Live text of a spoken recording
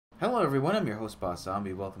Hello everyone, I'm your host Boss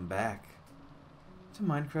Zombie. Welcome back to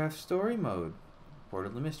Minecraft Story Mode.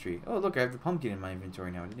 Portal to Mystery. Oh look, I have the pumpkin in my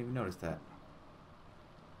inventory now. I didn't even notice that.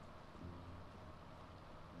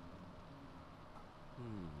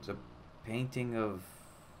 It's a painting of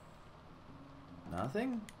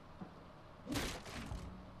nothing?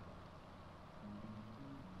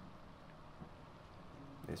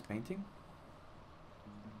 This painting?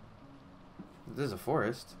 This is a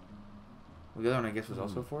forest. Well, the other one I guess was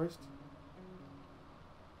also a forest.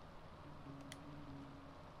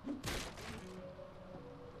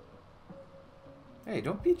 Hey,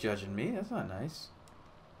 don't be judging me. That's not nice.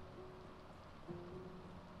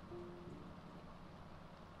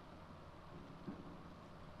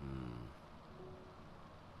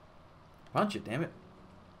 Punch it, damn it.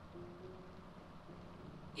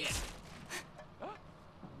 Yeah.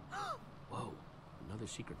 Whoa, another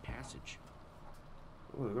secret passage.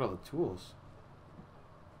 Oh, look at all the tools.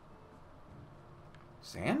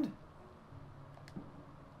 Sand?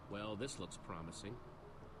 Well, this looks promising.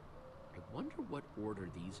 I wonder what order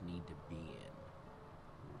these need to be in.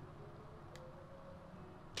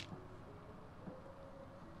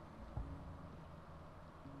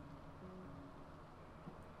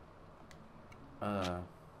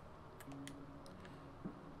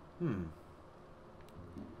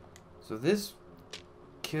 So this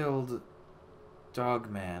killed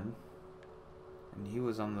Dogman, and he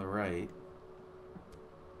was on the right.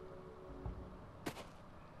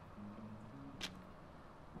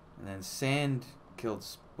 And then Sand killed,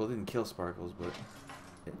 well, didn't kill Sparkles, but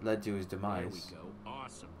it led to his demise. There we go.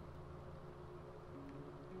 Awesome.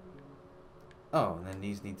 Oh, and then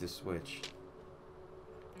these need to switch.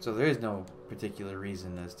 So there is no particular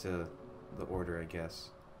reason as to the order, I guess.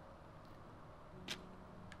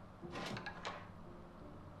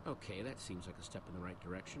 Okay, that seems like a step in the right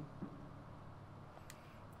direction.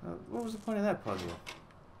 What was the point of that puzzle?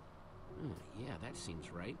 Yeah, that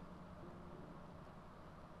seems right.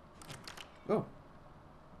 Oh.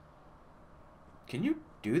 Can you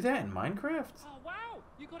do that in Minecraft? Oh wow,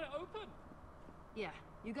 you got it open. Yeah,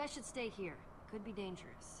 you guys should stay here. Could be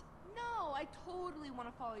dangerous. No, I totally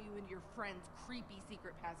want to follow you into your friend's creepy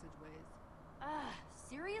secret passageways.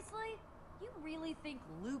 Seriously? You really think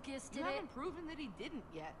Lucas did You it? haven't proven that he didn't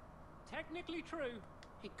yet. Technically true.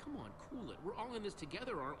 Hey, come on, cool it. We're all in this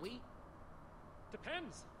together, aren't we?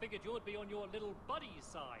 Depends. Figured you'd be on your little buddy's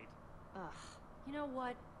side. Ugh. You know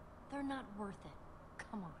what? They're not worth it.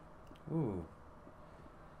 Come on. Ooh.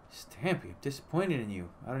 Stampy, I'm disappointed in you.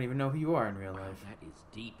 I don't even know who you are in real Wow, life. that is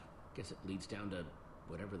deep. Guess it leads down to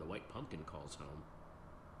whatever the white pumpkin calls home.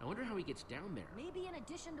 I wonder how he gets down there. Maybe in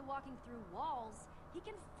addition to walking through walls, he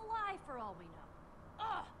can fly for all we know.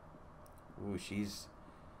 Ugh! Ooh, she's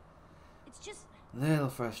It's just... a little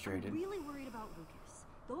frustrated. I'm really worried about Lucas.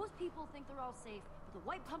 Those people think they're all safe, but the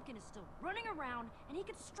white pumpkin is still running around, and he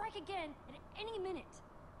could strike again at any minute.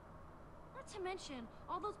 Not to mention,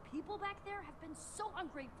 all those people back there have been so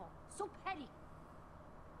ungrateful, so petty.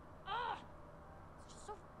 Ugh! It's just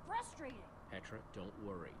so frustrating. Petra, don't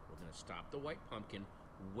worry. We're gonna stop the white pumpkin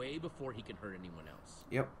way before he can hurt anyone else.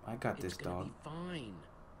 Yep, I got this, It's gonna dog. be fine.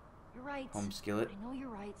 You're right. Home skillet. I know you're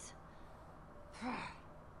right.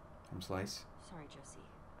 Home slice. Sorry, Jesse.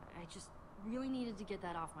 I just really needed to get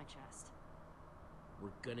that off my chest. We're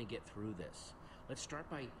gonna get through this. Let's start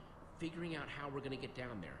by figuring out how we're gonna get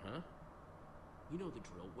down there, huh? You know the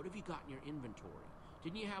drill. What have you got in your inventory?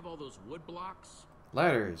 Didn't you have all those wood blocks?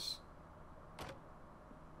 Ladders.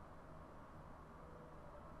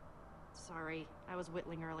 Sorry, I was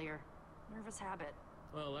whittling earlier. Nervous habit.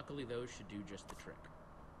 Well, luckily those should do just the trick.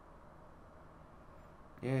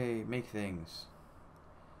 Yay, make things.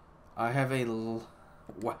 I have a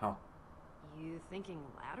wow. You thinking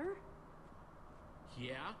ladder?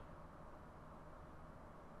 Yeah?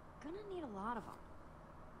 Gonna need a lot of them.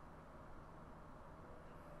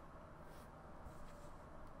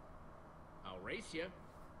 I'll race you.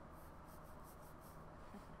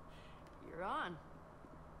 You're on.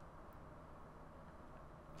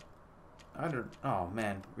 I don't. Oh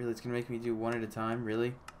man, really? It's gonna make me do one at a time?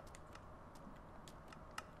 Really?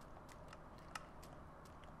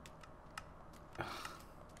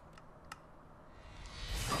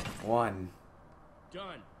 One.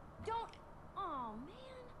 Done. Don't. Oh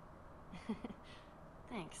man.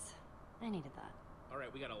 Thanks. I needed that. All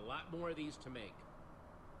right, we got a lot more of these to make.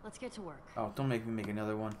 Let's get to work. Oh, don't make me make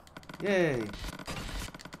another one. Yay!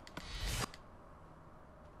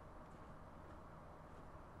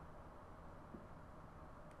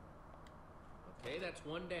 Okay, that's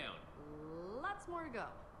one down. Lots more to go.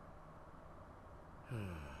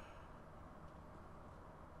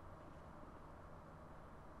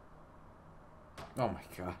 Oh my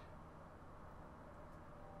god.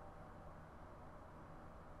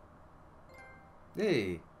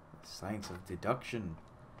 Hey, science of deduction.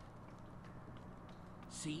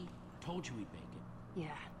 See? Told you we'd make it.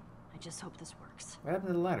 Yeah, I just hope this works. What happened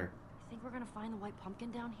to the ladder? You think we're gonna find the white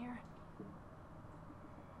pumpkin down here? With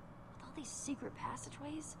all these secret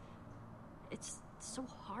passageways, it's so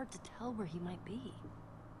hard to tell where he might be.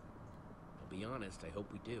 I'll be honest, I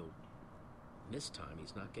hope we do. This time,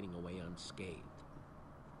 he's not getting away unscathed.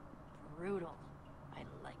 Brutal. I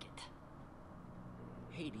like it.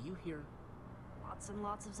 Hey, do you hear? Lots and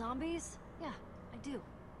lots of zombies? Yeah, I do.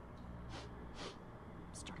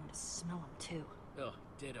 I'm starting to smell them too. Ugh,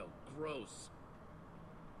 ditto. Gross.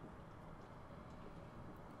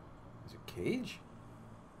 Is it a cage?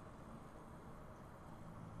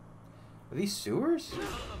 Are these sewers?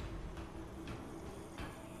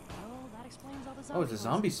 Well, that explains all the zombies. Oh, it's a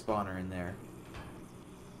zombie spawner in there.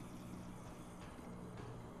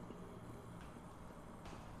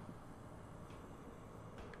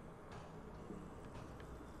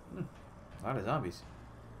 A lot of zombies.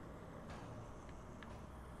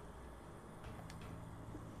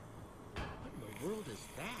 What in the world is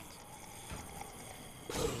that?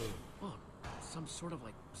 Oh, some sort of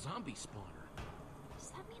like zombie spawner. Does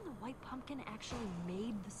that mean the white pumpkin actually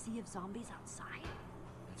made the sea of zombies outside?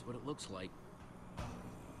 That's what it looks like.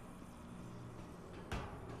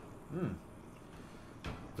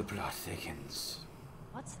 The plot thickens.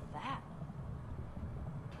 What's that?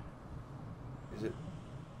 Is it?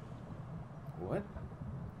 What?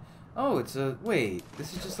 Oh, it's a... Wait,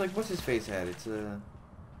 this is just like what's his face had. It's a...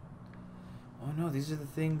 Oh no, these are the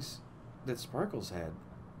things that Sparkles had.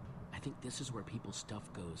 I think this is where people's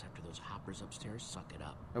stuff goes after those hoppers upstairs suck it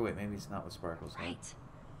up. Oh wait, maybe it's not what Sparkles had. Right.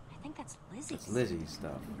 I think that's Lizzie's. It's Lizzie's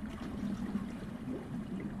stuff.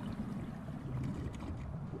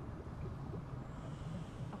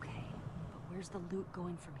 Okay, but where's the loot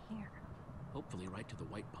going from here? Hopefully right to the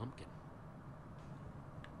white pumpkin.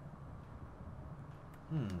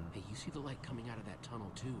 Hey, you see the light coming out of that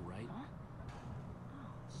tunnel too, right? Huh?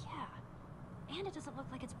 Oh, yeah. And it doesn't look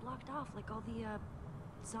like it's blocked off like all the,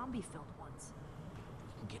 zombie-filled ones. If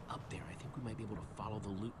we can get up there, I think we might be able to follow the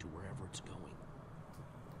loot to wherever it's going.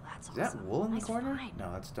 That's Is that awesome. wool in the Nice corner? find.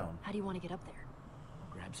 No, that's stone. How do you want to get up there?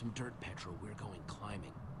 Grab some dirt, Petro. We're going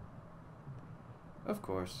climbing. Of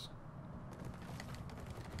course.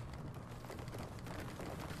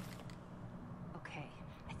 Okay,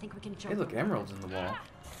 I think we can jump. Hey, look, over. emeralds in the wall.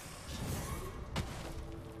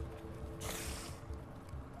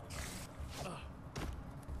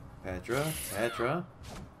 Petra.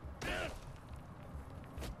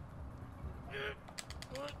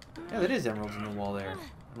 Yeah, that is emeralds in the wall there,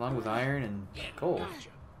 along with iron and coal.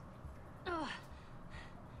 Ugh.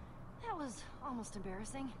 That was almost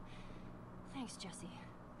embarrassing. Thanks, Jesse.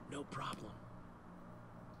 No problem.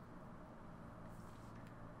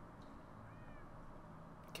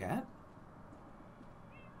 Cat?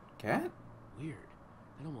 Cat? Weird.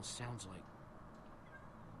 That almost sounds like...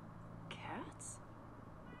 Cats?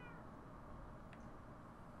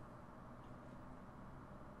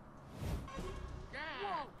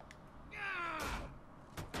 Whoa!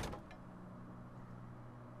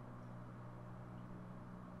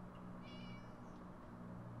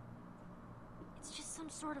 It's just some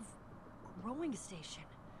sort of growing station.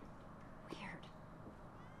 Weird.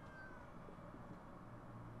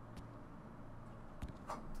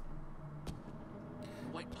 The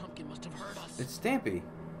white pumpkin must have heard us. It's Stampy.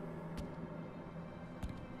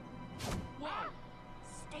 Whoa!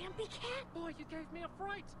 Stampy Cat? Boy, you gave me a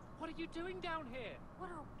fright. What are you doing down here?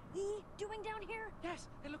 What are we doing down here? Yes,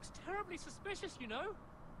 it looks terribly suspicious, you know.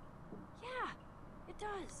 Yeah, it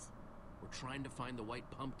does. We're trying to find the white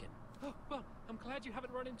pumpkin. Oh, well, I'm glad you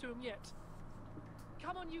haven't run into him yet.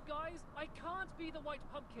 Come on, you guys. I can't be the white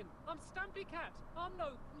pumpkin. I'm Stampy Cat. I'm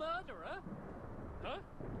no murderer. Huh?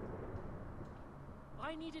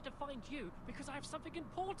 I needed to find you because I have something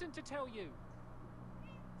important to tell you.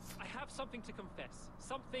 I have something to confess.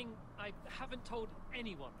 Something I haven't told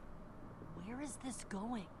anyone. Where is this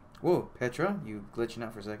going? Whoa, Petra, you glitching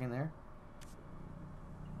out for a second there?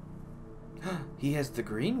 He has the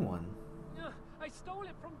green one. I stole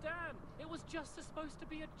it from Dan. It was just supposed to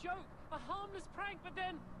be a joke, a harmless prank, but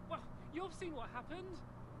then, well, you've seen what happened.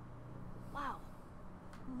 Wow.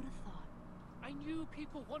 Who would have thought? I knew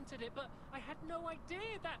people wanted it, but I had no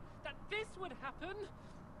idea that this would happen.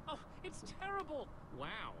 Oh, it's terrible.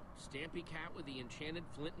 Wow. Stampy Cat with the enchanted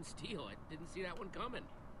flint and steel. I didn't see that one coming.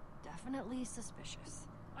 Definitely suspicious.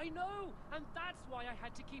 I know, and that's why I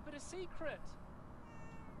had to keep it a secret.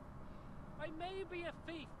 I may be a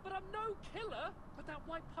thief, but I'm no killer. But that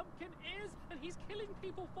white pumpkin is, and he's killing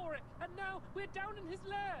people for it. And now we're down in his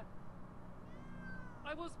lair.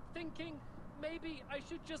 I was thinking maybe I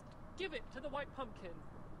should just give it to the white pumpkin.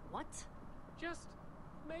 What? Just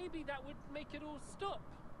maybe that would make it all stop,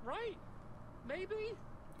 right? Maybe?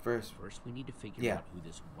 First, First, we need to figure out who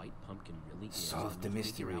this white pumpkin really is. solve and the we'll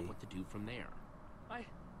figure mystery. out what to do from there.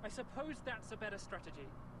 I suppose that's a better strategy.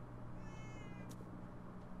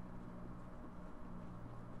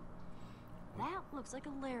 That looks like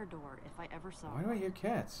a lair door if I ever saw Why do I one. hear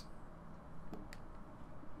cats?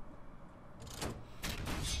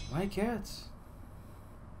 Why cats?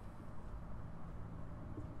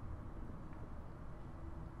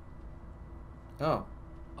 Oh,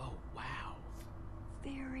 Oh, wow.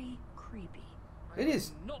 Very creepy. It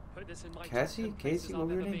is. I would not put this in my top Cassie? 10 places Casey? I've What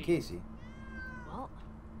was her ever name? been. Casey. Well,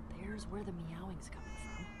 there's where the meowing's coming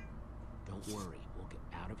from. Don't worry. We'll get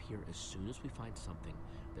out of here as soon as we find something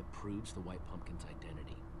that proves the white pumpkin's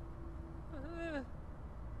identity.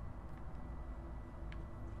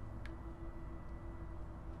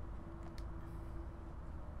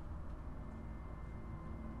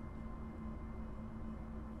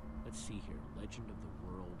 Let's see here. Legend of the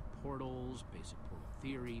World portals, basic portal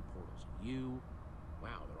theory, portals of you.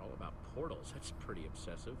 Wow, they're all about portals. That's pretty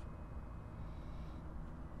obsessive.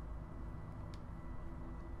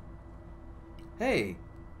 Hey,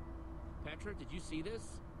 Petra, did you see this?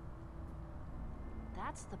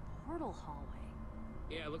 That's the portal hallway.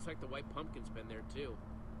 Yeah, it looks like the white pumpkin's been there too.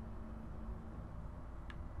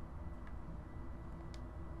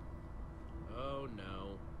 Oh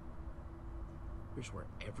no. Here's where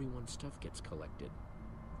everyone's stuff gets collected.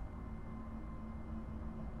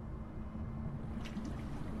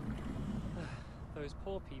 Those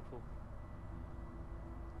poor people.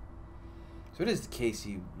 so it is the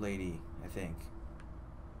Casey lady, I think.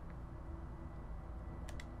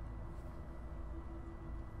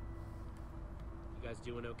 You guys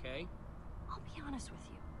doing okay? I'll be honest with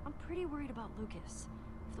you. I'm pretty worried about Lucas.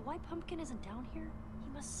 If the white pumpkin isn't down here,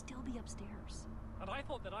 he must still be upstairs. And I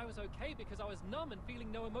thought that I was okay because I was numb and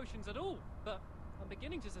feeling no emotions at all. But I'm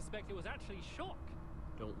beginning to suspect it was actually shock.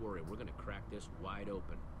 Don't worry, we're gonna crack this wide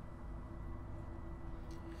open.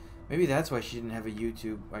 Maybe that's why she didn't have a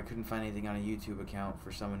YouTube. I couldn't find anything on a YouTube account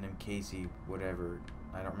for someone named Casey, whatever.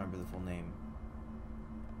 I don't remember the full name.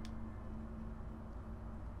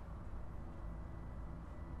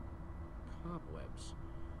 Cobwebs.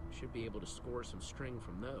 Should be able to score some string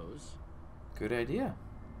from those. Good idea.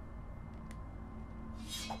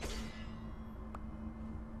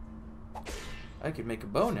 I could make a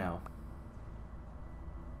bow now.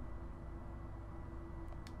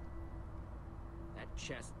 That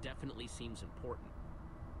chest definitely seems important.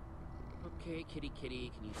 Okay, kitty, can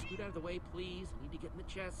you scoot out of the way, please? I need to get in the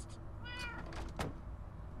chest.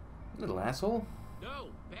 Little asshole. No,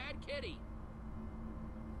 bad kitty.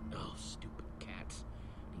 Oh, stupid cats.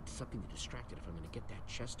 I need something to distract it if I'm going to get that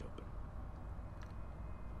chest open.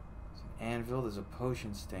 There's an anvil. There's a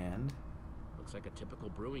potion stand. Looks like a typical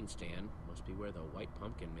brewing stand. Must be where the white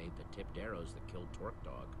pumpkin made the tipped arrows that killed Torque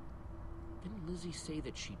Dog. Didn't Lizzie say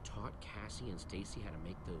that she taught Cassie and Stacy how to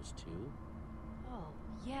make those too? Oh,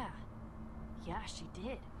 yeah. Yeah, she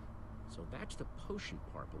did. So that's the potion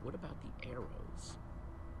part, but what about the arrows?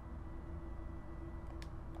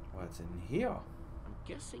 What's in here? I'm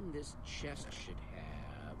guessing this chest should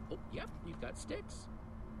have... Oh, yep, we've got sticks.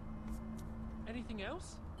 Anything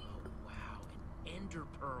else? Oh, wow, and ender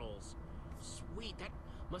pearls. Sweet, that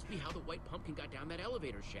must be how the white pumpkin got down that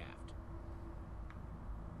elevator shaft.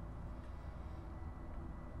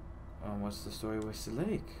 What's the story with the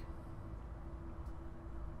lake?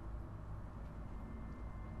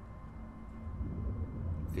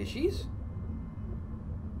 Fishies?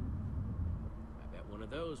 I bet one of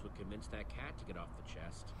those would convince that cat to get off the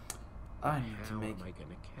chest. I need to How make am I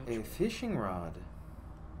gonna catch a one? fishing rod.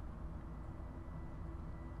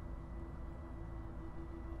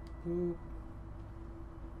 Boop.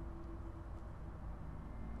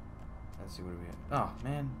 Let's see, what do we have? Oh,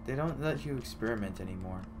 man, they don't let you experiment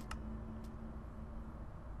anymore.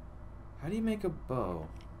 How do you make a bow?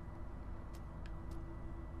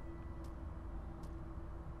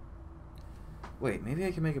 Wait, maybe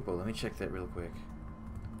I can make a bow. Let me check that real quick.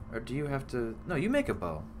 Or do you have to... No, you make a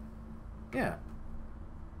bow. Yeah.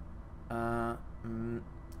 I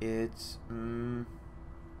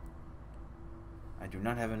do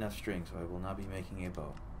not have enough string, so I will not be making a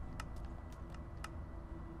bow.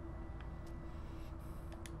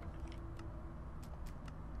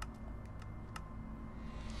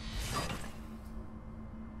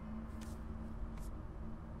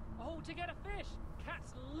 Oh, to get a fish!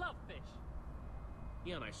 Cats love fish.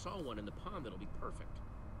 Yeah, and I saw one in the pond that'll be perfect.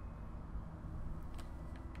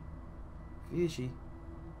 Fishy.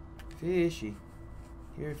 Fishy.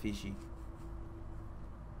 Here, fishy.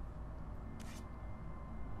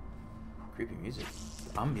 Creepy music.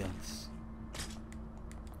 Ambiance.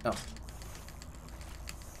 Oh.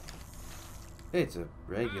 It's a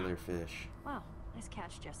regular fish. Wow, nice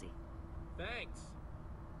catch, Jesse. Thanks.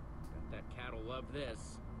 Bet that cat'll love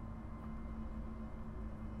this.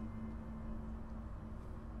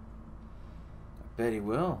 I bet he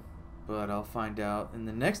will. But I'll find out in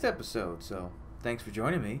the next episode. So, thanks for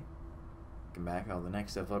joining me. Come back, I'll have the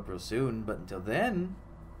next stuff up real soon. But until then,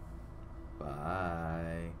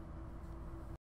 bye.